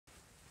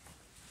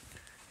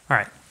All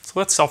right, so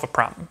let's solve a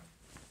problem.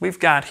 We've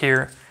got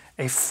here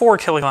a 4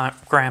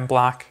 kilogram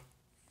block.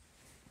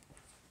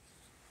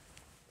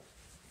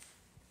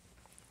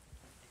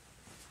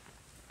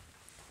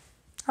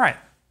 All right,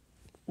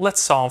 let's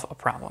solve a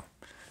problem.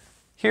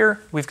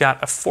 Here we've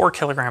got a 4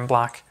 kilogram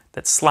block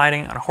that's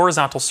sliding on a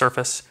horizontal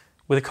surface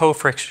with a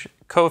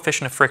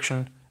coefficient of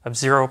friction of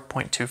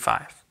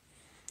 0.25.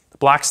 The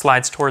block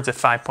slides towards a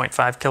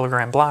 5.5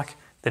 kilogram block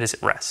that is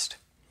at rest.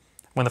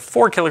 When the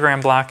 4 kilogram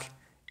block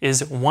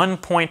is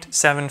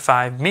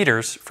 1.75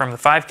 meters from the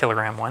 5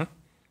 kilogram one,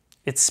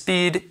 its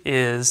speed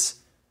is,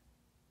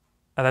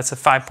 that's a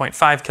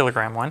 5.5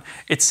 kilogram one,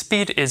 its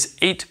speed is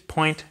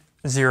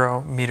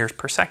 8.0 meters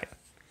per second.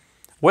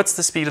 What's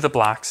the speed of the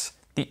blocks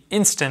the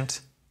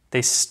instant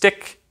they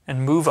stick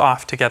and move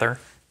off together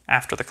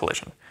after the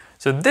collision?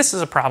 So this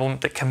is a problem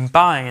that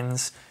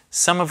combines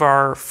some of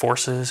our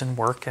forces and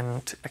work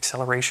and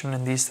acceleration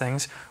and these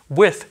things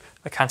with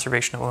a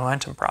conservation of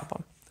momentum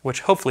problem,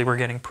 which hopefully we're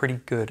getting pretty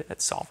good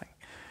at solving.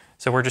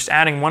 So we're just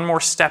adding one more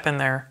step in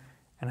there,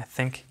 and I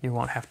think you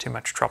won't have too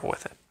much trouble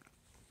with it.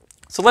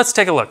 So let's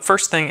take a look.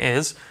 First thing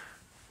is,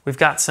 we've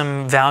got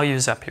some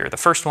values up here. The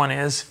first one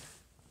is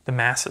the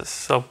masses.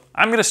 So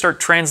I'm going to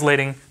start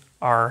translating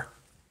our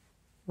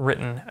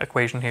written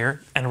equation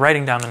here and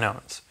writing down the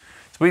knowns.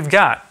 So we've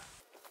got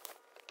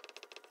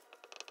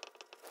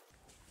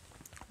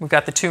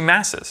the two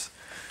masses.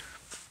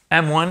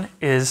 M1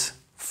 is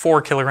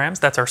 4 kilograms,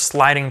 that's our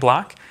sliding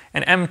block,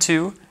 and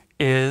M2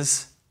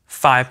 is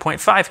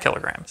 5.5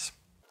 kilograms.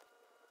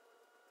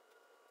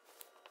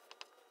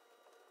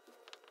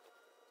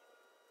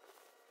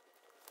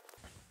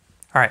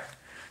 All right,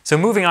 so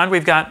moving on,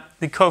 we've got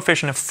the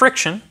coefficient of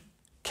friction,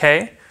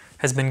 K,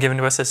 has been given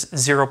to us as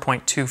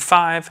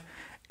 0.25,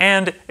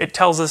 and it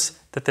tells us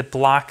that the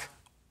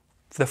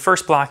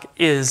first block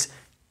is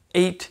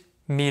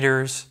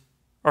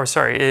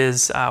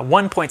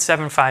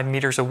 1.75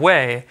 meters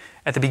away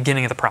at the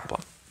beginning of the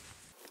problem.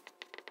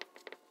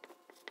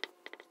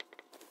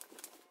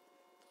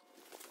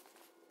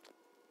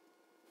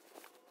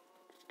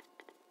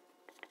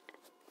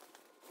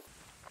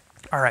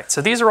 All right,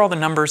 so these are all the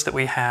numbers that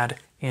we had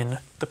in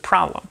the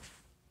problem.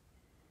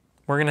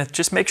 We're going to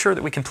just make sure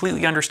that we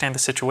completely understand the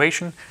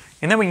situation,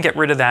 and then we can get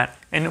rid of that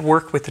and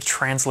work with the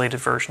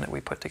translated version that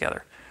we put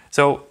together.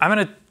 So I'm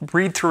going to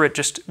read through it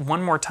just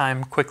one more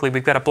time quickly.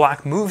 We've got a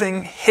block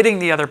moving, hitting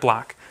the other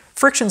block.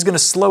 Friction's going to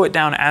slow it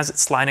down as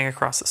it's sliding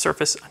across the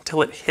surface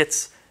until it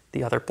hits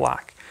the other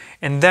block.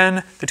 And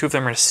then the two of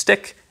them are going to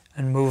stick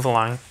and move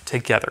along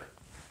together.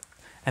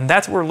 And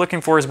that's what we're looking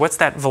for, is what's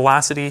that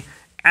velocity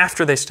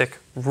after they stick,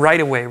 right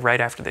away, right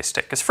after they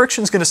stick. Because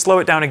friction's going to slow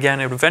it down again,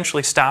 it would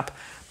eventually stop,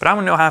 but I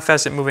want to know how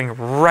fast it's moving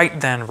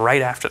right then,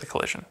 right after the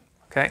collision,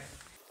 okay?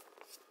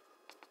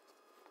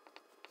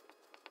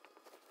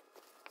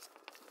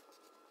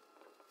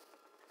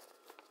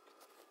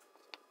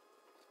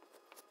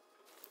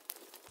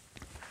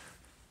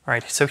 All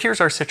right, so here's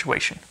our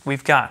situation.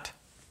 We've got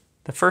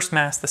the first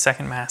mass, the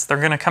second mass. They're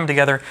going to come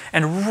together,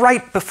 and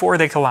right before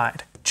they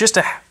collide, just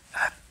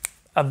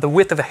the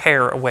width of a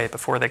hair away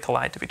before they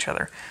collide to each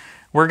other,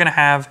 we're going to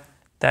have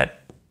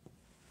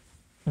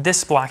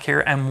this block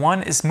here,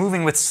 M1, is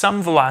moving with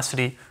some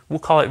velocity. We'll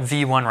call it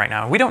V1 right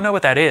now. We don't know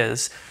what that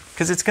is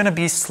because it's going to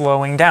be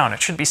slowing down.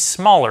 It should be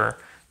smaller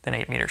than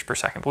 8 meters per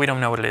second, but we don't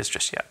know what it is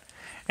just yet.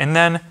 And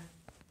then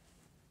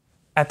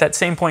at that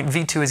same point,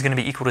 V2 is going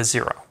to be equal to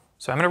 0.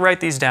 So I'm going to write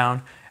these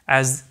down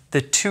as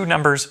the two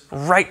numbers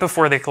right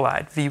before they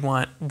collide,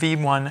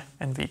 V1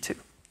 and V2.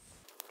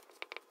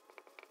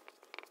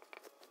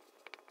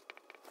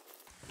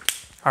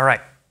 All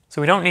right,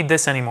 so we don't need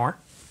this anymore.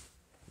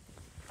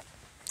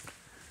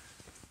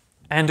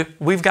 And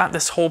we've got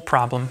this whole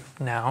problem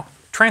now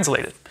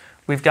translated.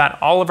 We've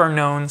got all of our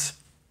knowns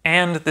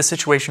and the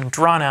situation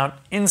drawn out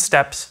in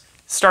steps.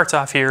 Starts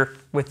off here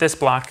with this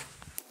block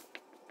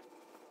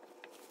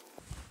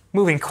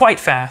moving quite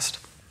fast.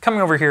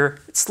 Coming over here,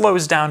 it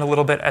slows down a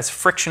little bit as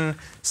friction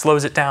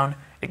slows it down.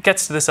 It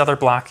gets to this other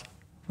block,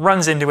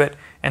 runs into it,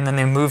 and then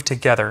they move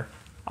together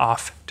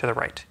off to the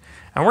right.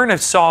 And we're going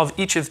to solve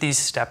each of these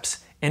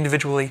steps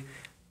individually.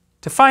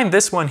 To find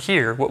this one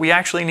here, what we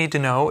actually need to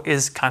know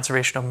is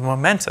conservation of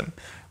momentum.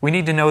 We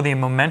need to know the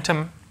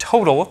momentum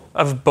total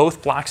of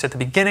both blocks at the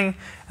beginning,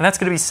 and that's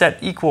going to be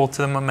set equal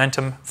to the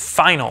momentum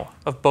final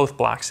of both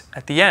blocks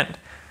at the end.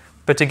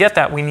 But to get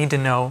that, we need to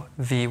know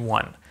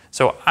V1.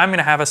 So I'm going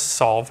to have us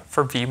solve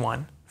for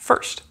V1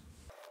 first.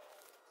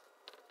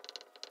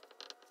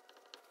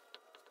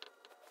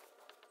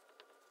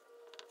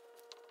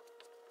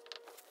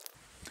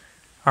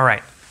 All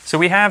right, so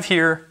we have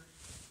here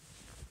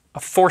a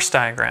force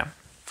diagram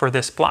for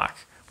this block.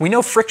 We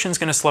know friction's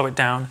going to slow it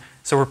down,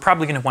 so we're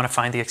probably going to want to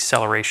find the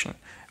acceleration.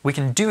 We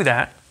can do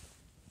that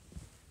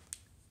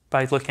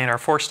by looking at our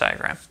force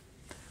diagram.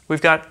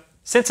 We've got,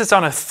 since it's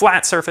on a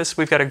flat surface,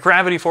 we've got a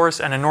gravity force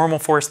and a normal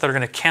force that are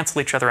going to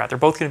cancel each other out. They're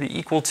both going to be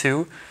equal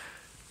to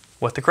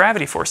what the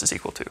gravity force is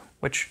equal to,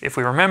 which, if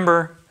we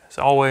remember, as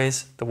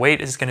always, the weight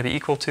is going to be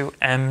equal to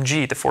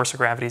mg. The force of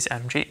gravity is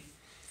mg.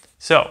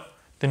 So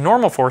the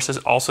normal force is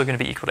also going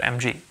to be equal to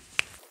mg.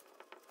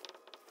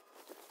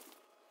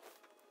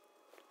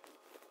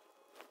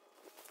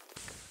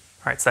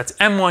 All right, so that's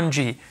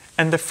m1g,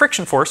 and the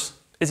friction force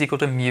is equal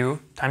to mu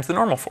times the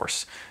normal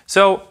force.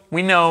 So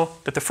we know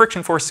that the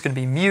friction force is going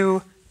to be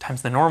mu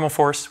times the normal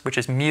force, which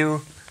is mu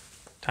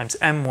times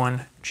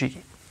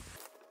m1g.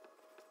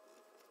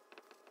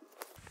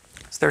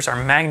 So there's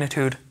our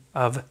magnitude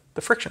of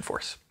the friction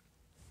force.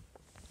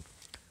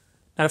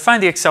 Now to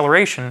find the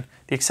acceleration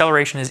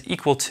is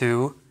equal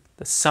to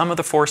the sum of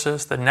the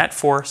forces, the net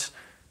force.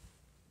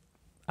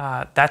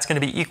 That's going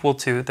to be equal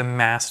to the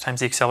mass times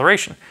the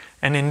acceleration.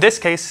 And in this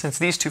case, since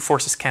these two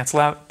forces cancel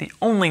out, the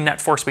only net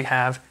force we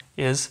have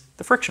is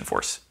the friction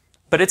force.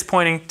 But it's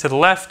pointing to the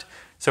left,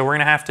 so we're going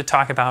to have to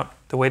talk about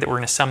the way that we're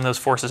going to sum those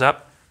forces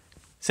up.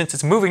 Since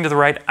it's moving to the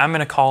right, I'm going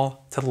to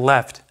call to the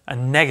left a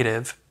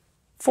negative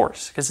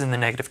force, because it's in the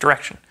negative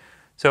direction.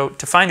 So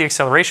to find the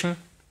acceleration,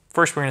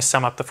 first we're going to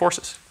sum up the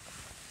forces.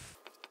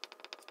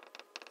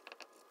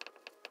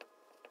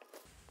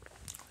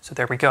 So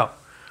there we go.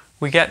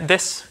 We get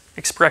this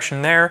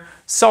expression there.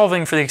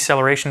 Solving for the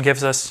acceleration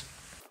gives us,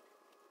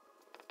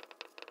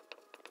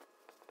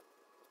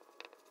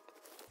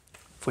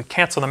 if we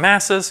cancel the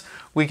masses,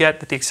 we get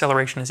that the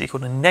acceleration is equal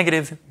to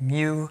negative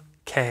mu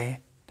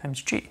k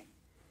times g.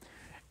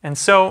 And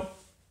so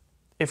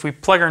if we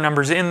plug our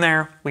numbers in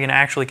there, we can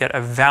actually get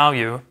a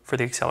value for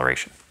the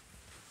acceleration.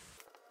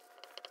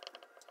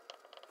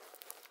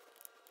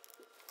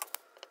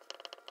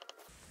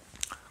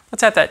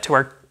 Let's add that to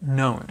our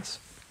knowns.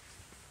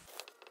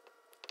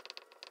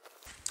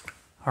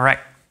 All right,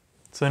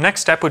 so the next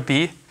step would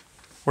be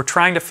we're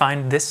trying to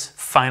find this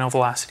final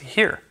velocity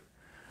here.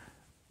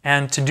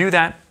 And to do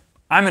that,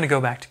 I'm going to go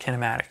back to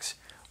kinematics.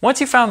 Once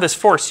you found this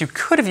force, you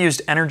could have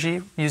used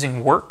energy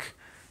using work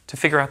to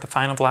figure out the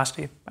final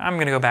velocity. I'm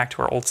going to go back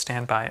to our old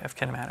standby of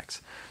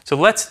kinematics. So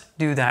let's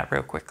do that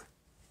real quick.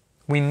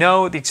 We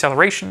know the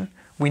acceleration,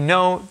 we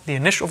know the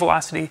initial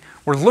velocity,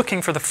 we're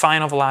looking for the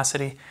final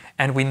velocity,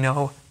 and we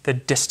know the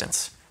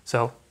distance.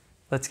 So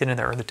let's get in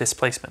there, or the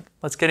displacement.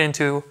 Let's get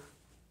into,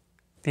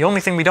 the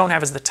only thing we don't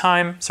have is the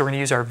time, so we're going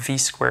to use our v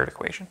squared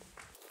equation.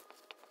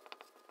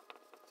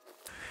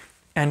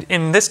 And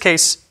in this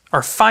case,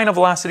 our final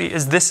velocity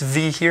is this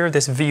v here,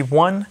 this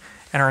v1,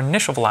 and our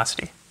initial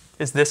velocity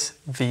is this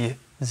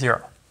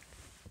v0.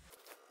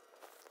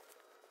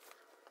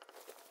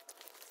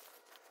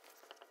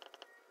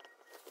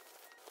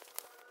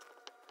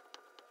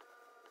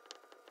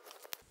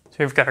 So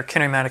we've got our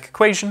kinematic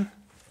equation.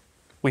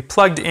 We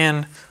plugged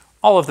in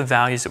all of the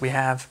values that we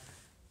have,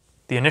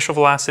 the initial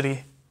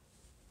velocity,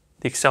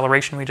 the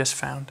acceleration we just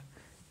found,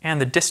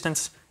 and the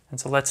distance. And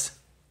so let's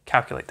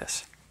calculate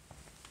this.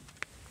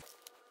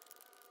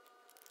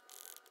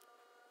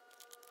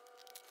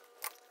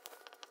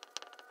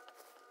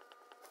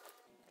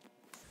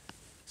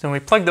 So when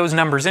we plug those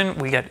numbers in,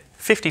 we get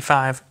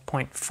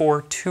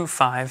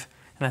 55.425, and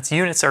that's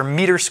units are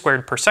meters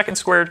squared per second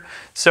squared.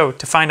 So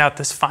to find out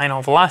this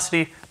final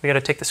velocity, we got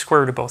to take the square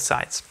root of both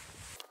sides.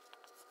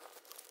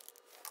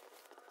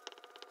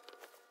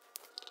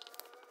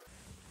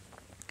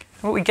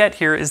 What we get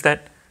here is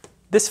that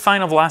this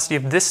final velocity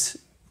of this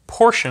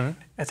portion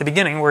at the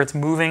beginning, where it's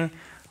moving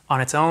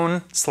on its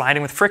own,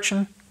 sliding with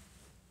friction,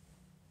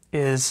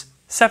 is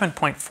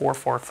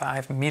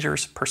 7.445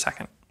 meters per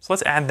second. So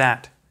let's add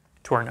that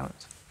to our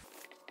knowns.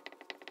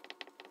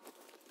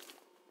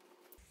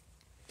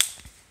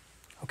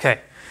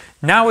 Okay,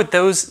 now with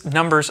those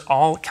numbers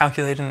all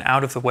calculated and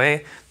out of the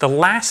way, the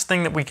last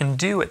thing that we can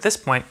do at this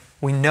point,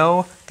 we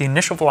know the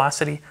initial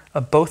velocity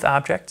of both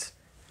objects,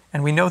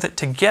 and we know that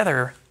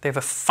together they have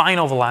a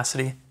final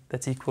velocity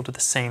that's equal to the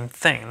same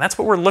thing. And that's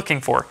what we're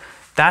looking for.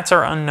 That's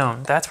our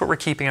unknown. That's what we're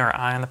keeping our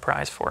eye on the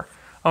prize for.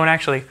 Oh, and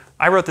actually,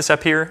 I wrote this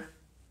up here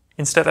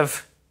instead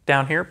of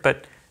down here,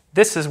 but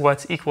this is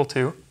what's equal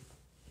to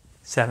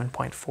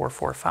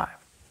 7.445.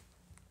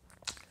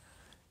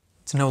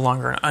 It's no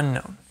longer an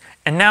unknown.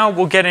 And now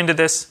we'll get into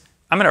this.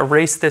 I'm going to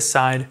erase this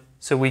side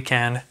so we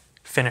can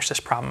finish this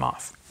problem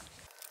off.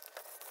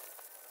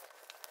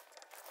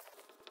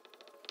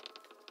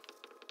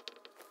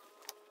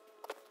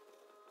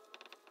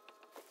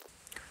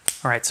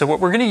 All right, so what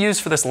we're going to use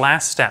for this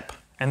last step,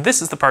 and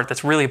this is the part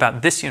that's really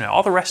about this unit.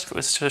 All the rest of it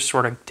was just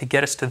sort of to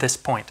get us to this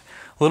point.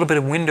 A little bit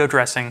of window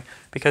dressing,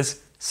 because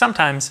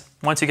sometimes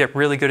once you get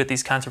really good at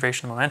these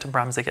conservation of momentum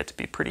problems, they get to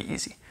be pretty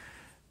easy.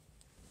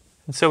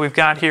 And so we've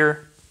got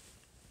here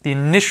the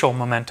initial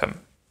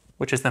momentum,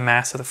 which is the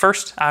mass of the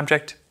first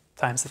object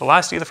times the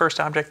velocity of the first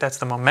object. That's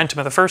the momentum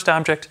of the first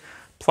object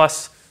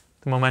plus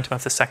the momentum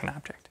of the second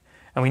object.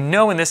 And we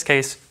know in this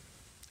case,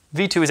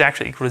 v2 is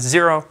actually equal to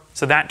 0,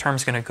 so that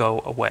term's going to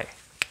go away.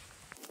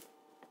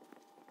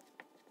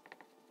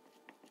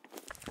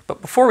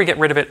 But before we get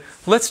rid of it,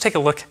 let's take a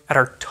look at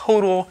our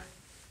total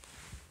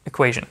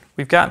equation.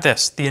 We've got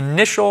this. The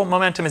initial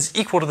momentum is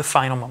equal to the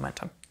final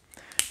momentum.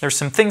 There's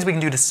some things we can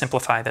do to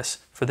simplify this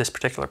for this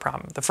particular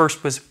problem. The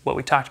first was what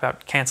we talked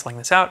about, canceling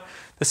this out.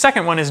 The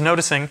second one is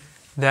noticing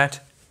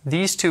that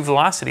these two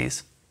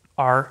velocities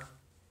are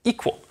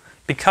equal,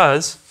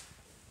 because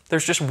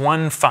there's just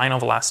one final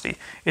velocity.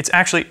 It's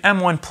actually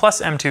m1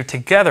 plus m2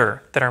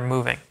 together that are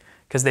moving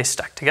because they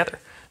stuck together.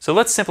 So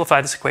let's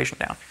simplify this equation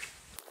down.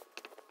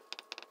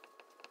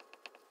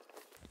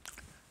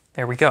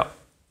 There we go.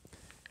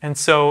 And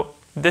so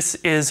this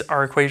is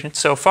our equation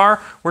so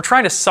far. We're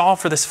trying to solve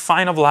for this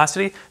final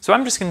velocity, so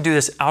I'm just going to do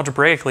this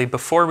algebraically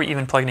before we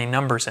even plug any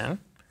numbers in.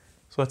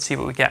 So let's see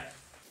what we get.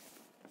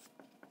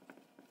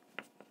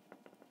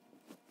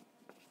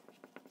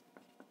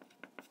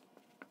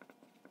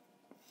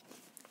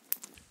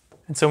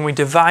 And so when we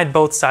divide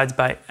both sides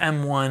by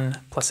m1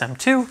 plus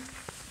m2,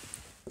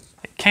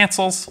 it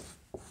cancels,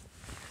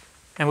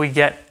 and we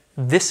get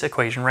this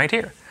equation right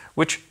here,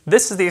 which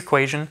this is the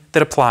equation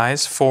that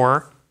applies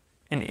for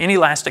an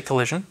inelastic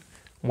collision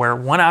where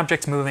one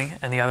object's moving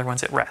and the other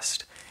one's at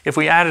rest. If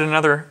we added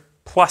another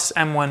plus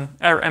m1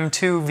 or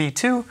m2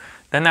 v2,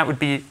 then that would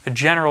be a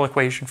general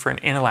equation for an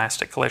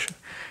inelastic collision.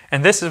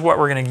 And this is what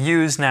we're going to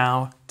use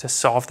now to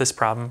solve this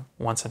problem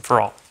once and for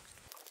all.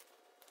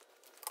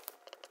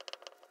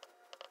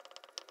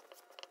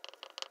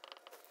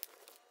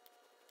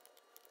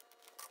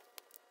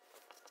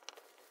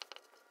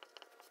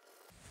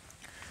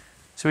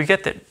 So we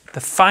get that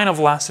the final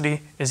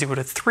velocity is equal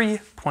to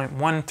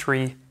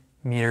 3.13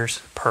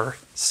 meters per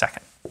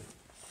second.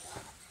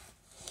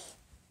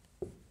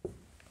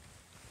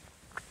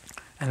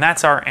 And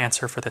that's our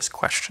answer for this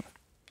question.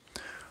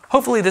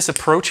 Hopefully this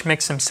approach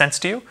makes some sense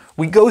to you.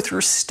 We go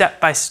through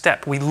step by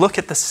step. We look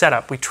at the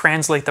setup, we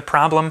translate the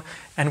problem,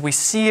 and we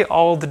see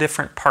all the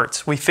different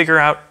parts. We figure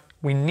out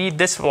we need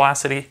this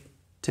velocity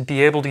to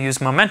be able to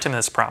use momentum in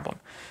this problem.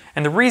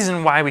 And the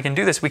reason why we can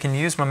do this, we can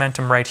use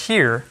momentum right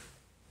here,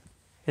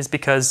 is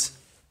because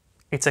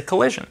it's a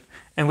collision.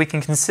 And we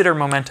can consider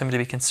momentum to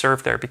be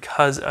conserved there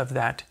because of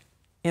that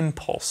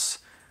impulse,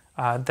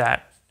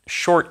 that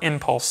short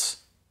impulse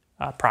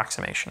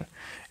approximation.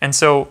 And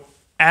so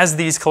as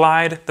these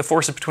collide, the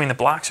forces between the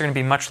blocks are going to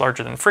be much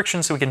larger than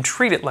friction, so we can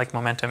treat it like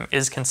momentum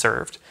is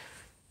conserved,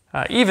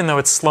 even though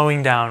it's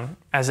slowing down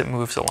as it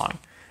moves along.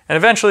 And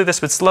eventually this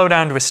would slow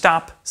down to a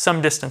stop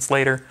some distance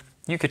later.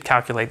 You could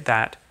calculate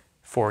that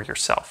for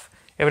yourself.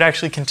 It would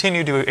actually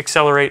continue to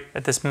accelerate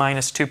at this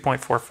minus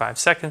 2.45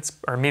 seconds,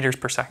 or meters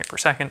per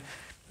second,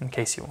 in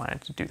case you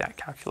wanted to do that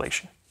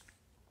calculation.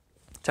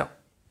 So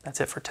that's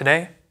it for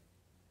today.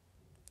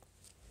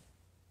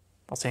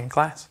 I'll see you in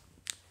class.